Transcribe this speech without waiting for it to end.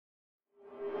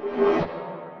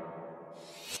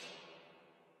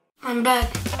I'm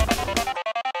back.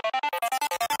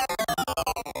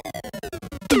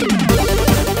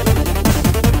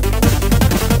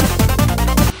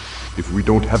 If we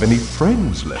don't have any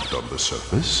friends left on the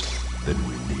surface, then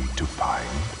we need to find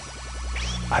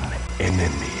an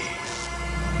enemy.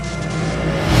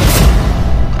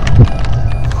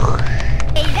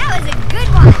 Hey, that was a good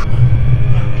one!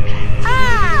 Ah!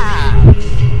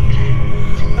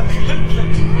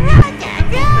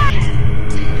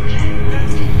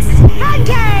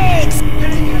 Pancakes!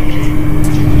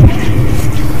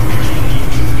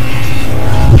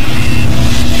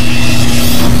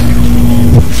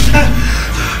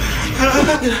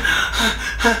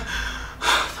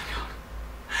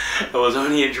 It was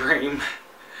only a dream.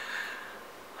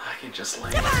 I can just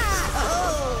lay down.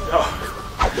 No.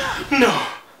 No.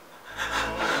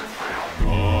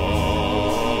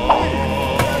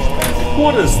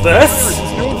 What is this?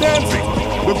 Still dancing.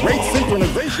 With great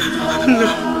synchronization.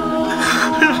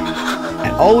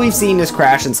 And all we've seen is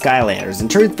Crash and Skylanders, and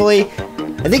truthfully,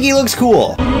 I think he looks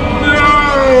cool.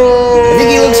 I think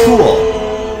he looks cool.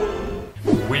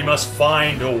 We must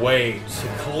find a way to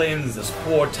cleanse this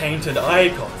poor tainted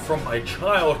icon from my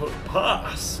childhood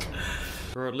past.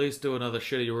 Or at least do another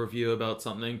shitty review about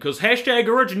something, cause hashtag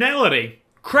originality.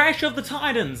 Crash of the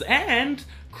Titans and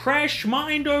Crash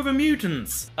Mind Over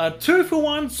Mutants. A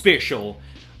 2-for-1 special.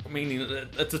 Meaning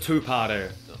it's a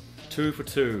two-parter. 2 for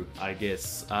 2, I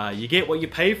guess. You get what you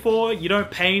pay for. You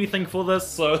don't pay anything for this,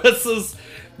 so this is...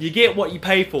 You get what you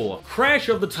pay for. Crash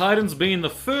of the Titans being the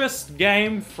first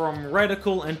game from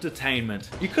Radical Entertainment.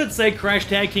 You could say Crash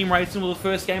Tag Team Racing was the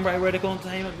first game by Radical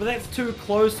Entertainment, but that's too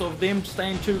close of them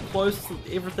staying too close to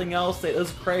everything else that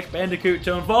is Crash Bandicoot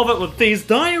to involve it with these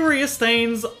diarrhea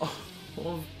stains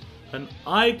of an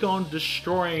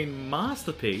icon-destroying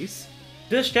masterpiece.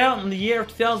 Dished out in the year of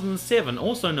 2007,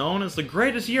 also known as the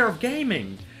greatest year of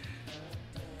gaming.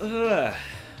 Ugh.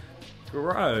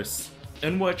 Gross.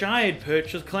 In which I had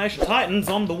purchased Clash of Titans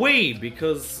on the Wii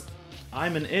because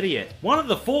I'm an idiot. One of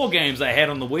the 4 games I had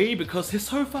on the Wii because they're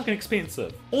so fucking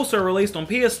expensive. Also released on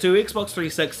PS2, Xbox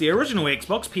 360, original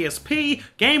Xbox, PSP,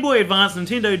 Game Boy Advance,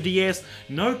 Nintendo DS.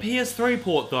 No PS3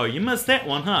 port though, you missed that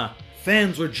one, huh?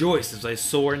 Fans rejoiced as they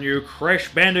saw a new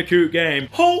Crash Bandicoot game.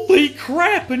 Holy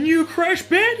crap, a new Crash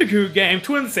Bandicoot game!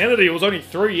 Twinsanity was only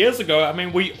 3 years ago. I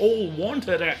mean, we all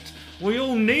wanted it. We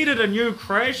all needed a new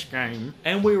Crash game.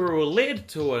 And we were led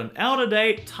to an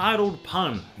out-of-date titled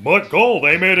pun. But God,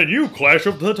 they made a new Clash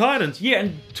of the Titans. Yeah,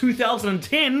 in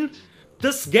 2010.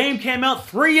 This game came out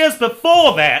 3 years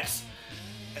before that.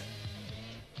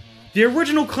 The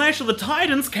original Clash of the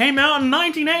Titans came out in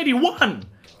 1981.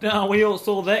 Now, we all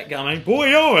saw that coming.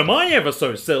 Boy, oh, am I ever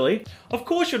so silly. Of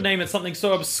course you'd name it something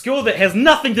so obscure that has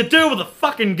nothing to do with the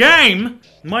fucking game.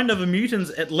 Mind Over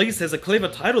Mutants at least has a clever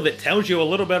title that tells you a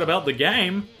little bit about the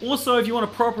game. Also, if you want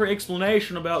a proper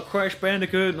explanation about Crash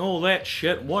Bandicoot and all that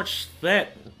shit, watch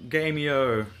that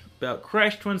Gameo about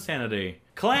Crash Twinsanity.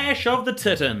 Clash of the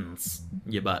Titans.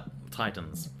 Yeah, but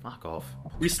Titans. Fuck off.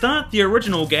 We start the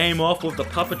original game off with the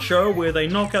puppet show where they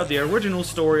knock out the original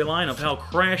storyline of how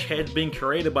Crash had been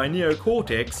created by Neo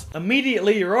Cortex.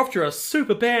 Immediately you're off to a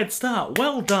super bad start.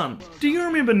 Well done. Do you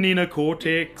remember Neo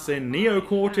Cortex and Neo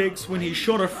Cortex when he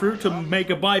shot a fruit to make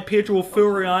a bipedal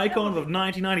furry icon of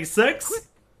 1996?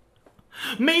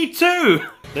 Me too!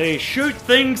 They shoot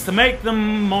things to make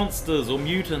them monsters or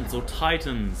mutants or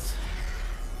titans.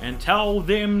 And tell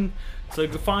them to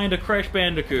find a Crash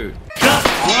Bandicoot. Just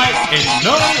like in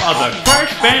no other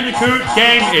Crash Bandicoot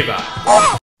game ever.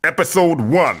 Episode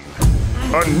 1.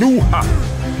 A New High.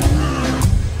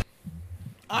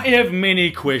 I have many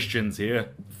questions here.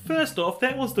 First off,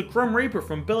 that was the Grim Reaper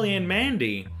from Billy and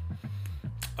Mandy.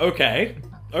 Okay.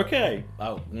 Okay.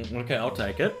 Oh, okay, I'll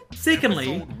take it.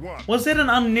 Secondly, was that an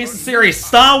unnecessary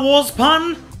Star Wars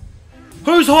pun?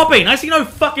 Who's hopping? I see no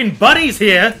fucking buddies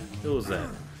here. Who was that?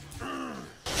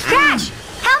 Crash!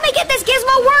 Help me get this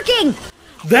gizmo working!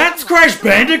 That's Crash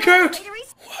Bandicoot?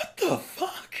 What the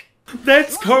fuck?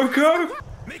 That's Coco?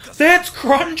 That's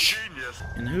Crunch?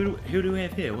 And who do we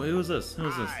have here? Who is this? Who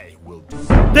is this?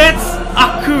 That's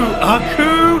Aku!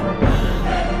 Aku?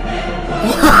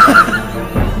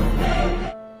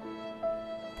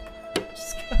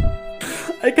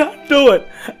 I can't do it!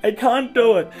 I can't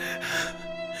do it!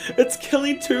 It's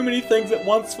killing too many things at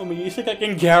once for me. You think I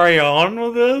can carry on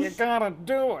with this? You gotta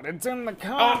do it. It's in the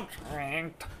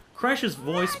contract. Crash is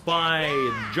voiced by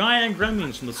giant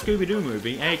gremlins from the Scooby-Doo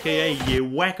movie, aka Ye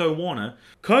Wacko Warner.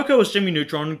 Coco is Jimmy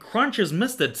Neutron, Crunch is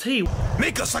Mr. T.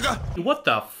 Nika, sucker! What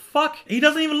the fuck? He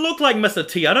doesn't even look like Mr.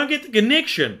 T, I don't get the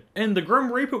connection. And the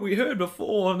Grim Reaper we heard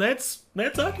before, that's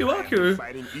Aku Aku.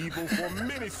 Fighting evil for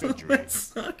many centuries.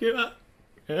 That's Aku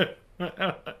Aku.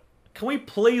 Can we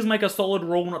please make a solid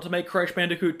rule not to make Crash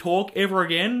Bandicoot talk ever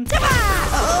again?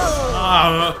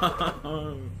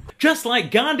 Just like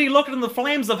Gandhi locked in the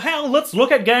flames of hell, let's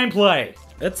look at gameplay.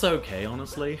 It's okay,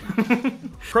 honestly.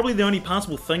 Probably the only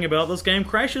passable thing about this game,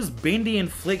 Crash is bendy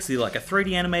and flexy like a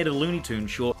 3D animated Looney Tunes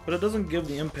short, but it doesn't give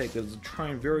the impact that it's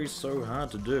trying very so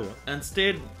hard to do.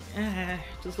 Instead,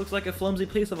 just looks like a flimsy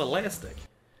piece of elastic.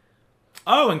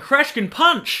 Oh, and Crash can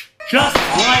punch! Just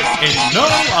like in no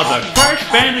other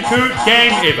Crash Bandicoot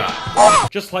game ever!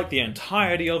 Just like the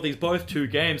entirety of these both two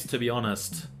games, to be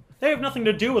honest. They have nothing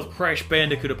to do with Crash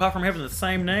Bandicoot apart from having the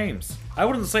same names. I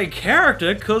wouldn't say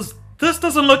character, cause this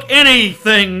doesn't look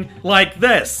anything like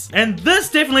this. And this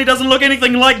definitely doesn't look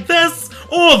anything like this,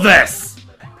 or this!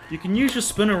 You can use your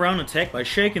spin around attack by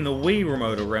shaking the Wii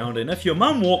remote around, and if your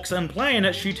mum walks in playing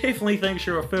it, she definitely thinks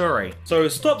you're a furry. So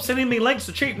stop sending me links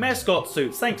to cheap mascot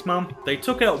suits, thanks mum. They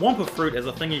took out Wumpa Fruit as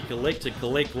a thing you collect to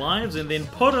collect lives, and then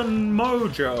put in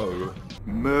Mojo.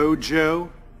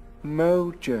 Mojo?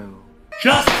 Mojo.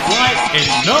 Just like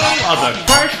in no other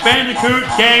Crash Bandicoot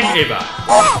game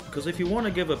ever! Because if you want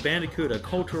to give a Bandicoot a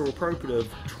cultural appropriative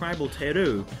tribal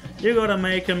tattoo, you gotta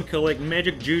make him collect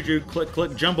magic juju click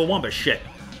click jumper wumpa shit.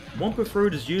 Wumpa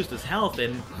Fruit is used as health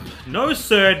and no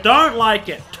sir, don't like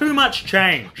it, too much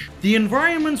change. The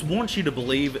environments want you to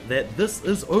believe that this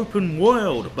is open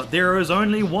world, but there is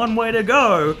only one way to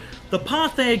go. The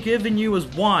path they are giving you is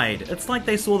wide. It's like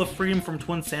they saw the Freedom from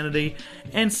Twinsanity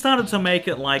and started to make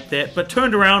it like that, but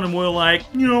turned around and were like,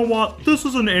 you know what, this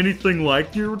isn't anything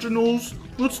like the originals.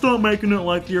 Let's start making it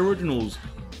like the originals.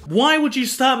 Why would you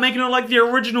start making it like the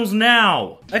originals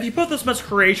now? If you put this much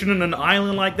creation in an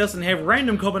island like this and have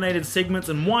random combinated segments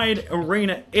and wide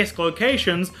arena-esque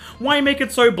locations, why make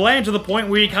it so bland to the point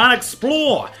where you can't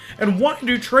explore? And why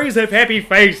do trees have happy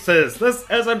faces? This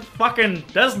isn't fucking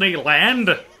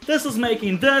Disneyland. This is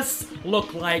making this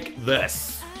look like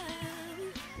this.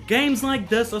 Games like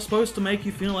this are supposed to make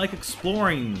you feel like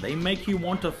exploring. They make you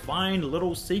want to find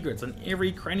little secrets in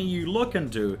every cranny you look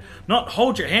into, not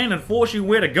hold your hand and force you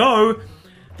where to go.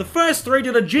 The first three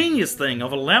did a genius thing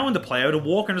of allowing the player to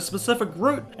walk in a specific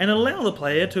route and allow the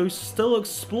player to still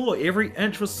explore every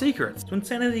inch with secrets.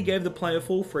 Twinsanity gave the player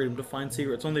full freedom to find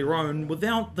secrets on their own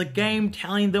without the game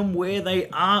telling them where they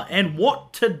are and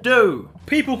what to do.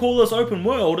 People call this open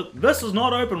world. This is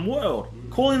not open world.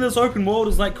 Calling this open world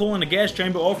is like calling a gas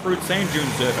chamber off-road sand dune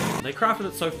surfing. They crafted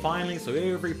it so finely so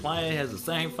every player has the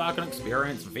same fucking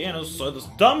experience and fairness, so the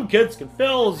dumb kids can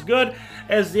feel as good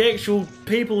as the actual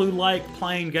people who like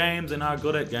playing games and are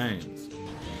good at games.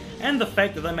 And the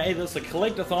fact that they made this a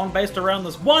collectathon based around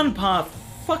this one path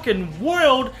fucking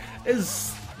world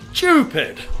is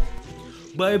stupid.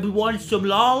 Baby wants some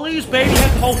lollies? Baby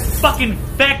has a whole fucking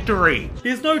factory!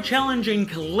 There's no challenging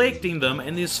collecting them,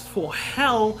 and there's for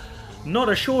hell not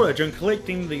a shortage in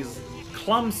collecting these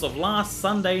clumps of last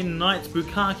Sunday night's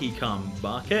bukkake cum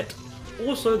bucket.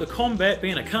 Also, the combat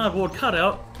being a cardboard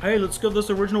cutout. Hey, let's give this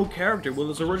original character with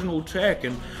his original tech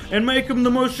and make him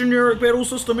the most generic battle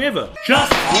system ever.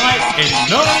 Just like in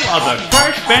no other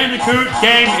Crash Bandicoot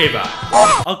game ever.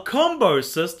 A combo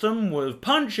system with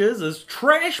punches is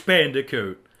Trash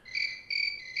Bandicoot.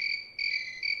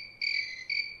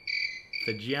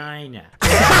 Vagina.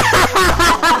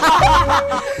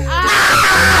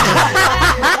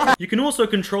 You can also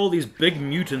control these big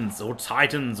mutants or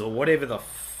titans or whatever the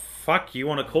fuck you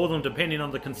want to call them depending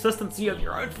on the consistency of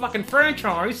your own fucking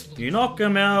franchise. You knock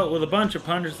them out with a bunch of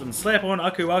punches and slap on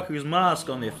Aku Aku's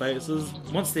mask on their faces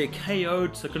once they're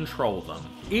KO'd to control them.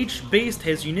 Each beast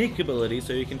has unique abilities,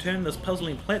 so you can turn this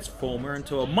puzzling platformer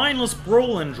into a mindless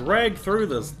brawl and drag through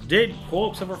this dead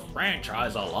corpse of a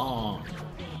franchise along.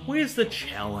 Where's the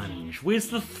challenge? Where's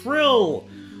the thrill?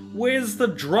 Where's the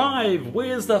drive?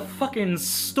 Where's the fucking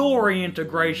story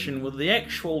integration with the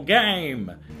actual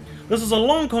game? This is a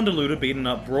long convoluted beaten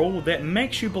up brawl that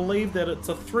makes you believe that it's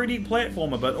a 3D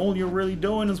platformer, but all you're really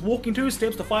doing is walking 2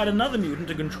 steps to fight another mutant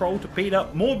to control to beat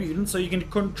up more mutants so you can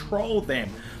control them.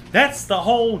 That's the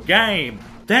whole game.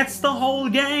 That's the whole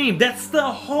game! That's the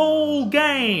whole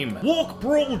game! Walk,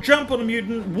 brawl, jump on a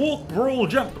mutant, walk, brawl,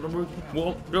 jump on a mutant,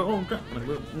 walk, brawl, jump on a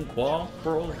mutant, walk,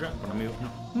 brawl, jump on a mutant.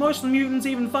 Most of the mutants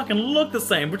even fucking look the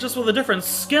same, but just with a different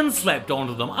skin slapped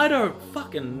onto them. I don't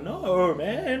fucking know,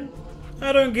 man.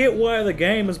 I don't get why the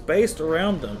game is based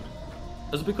around them.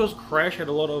 Is it because Crash had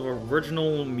a lot of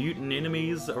original mutant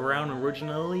enemies around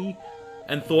originally?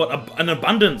 And thought an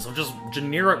abundance of just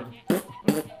generic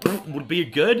would be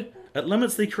good? It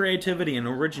limits the creativity and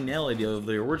originality of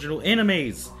the original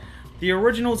enemies. The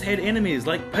originals had enemies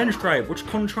like Pinstripe, which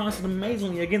contrasted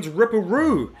amazingly against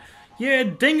Ripperoo. Yeah,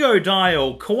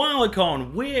 Dingodile,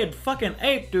 Koalacon, weird fucking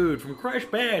ape dude from Crash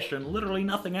Bash, and literally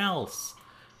nothing else.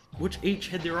 Which each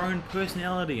had their own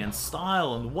personality and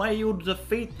style and way you would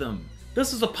defeat them.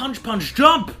 This is a punch punch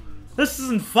jump! This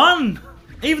isn't fun!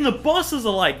 Even the bosses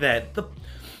are like that.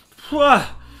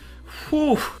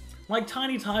 Like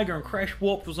Tiny Tiger in Crash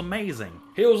Warped was amazing.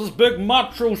 He was this big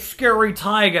macho scary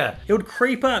tiger. He would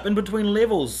creep up in between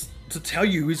levels to tell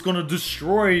you he's gonna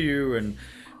destroy you, and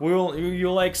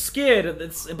you're like scared,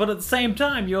 but at the same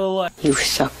time you're like, you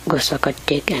go suck a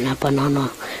dick and a banana,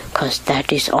 cause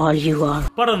that is all you are.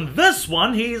 But in this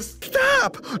one he's...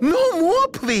 Stop! No more,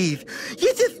 please!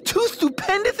 You're just too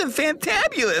stupendous and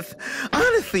fantabulous!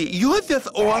 Honestly, you're just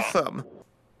awesome!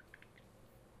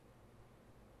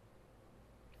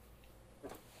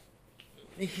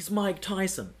 He's Mike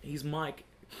Tyson. He's Mike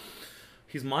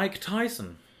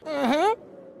Tyson. I'll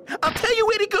tell you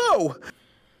where to go!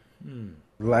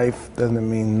 Life doesn't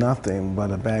mean nothing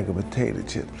but a bag of potato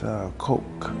chips,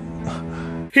 Coke.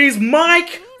 He's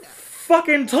Mike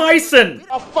fucking Tyson!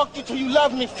 I'll fuck you till you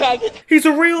love me, faggot! He's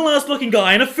a real ass looking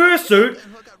guy in a fursuit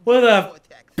with a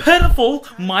pitiful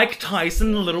Mike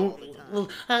Tyson little...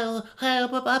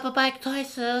 Mike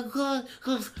Tyson.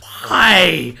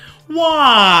 Why?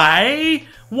 Why?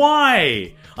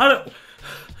 Why? I don't...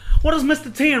 What does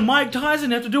Mr. T and Mike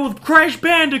Tyson have to do with Crash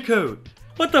Bandicoot?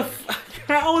 What the f...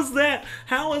 How is that?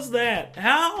 How is that?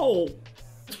 How?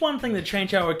 It's one thing to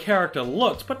change how a character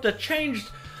looks, but to change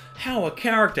how a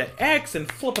character acts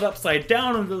and flip it upside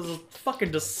down into this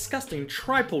fucking disgusting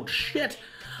tripod shit,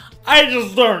 I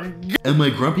just don't... Am I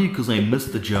grumpy because I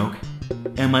missed the joke?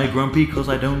 Am I grumpy because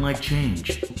I don't like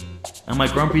change? Am I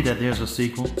grumpy that there's a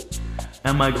sequel?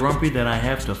 Am I grumpy that I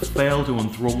have to fail to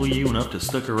enthrall you enough to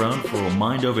stick around for a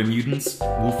Mind Over Mutants?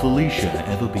 Will Felicia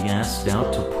ever be asked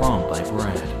out to prom by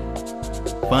Brad?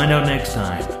 Find out next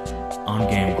time on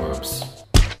Game Groups.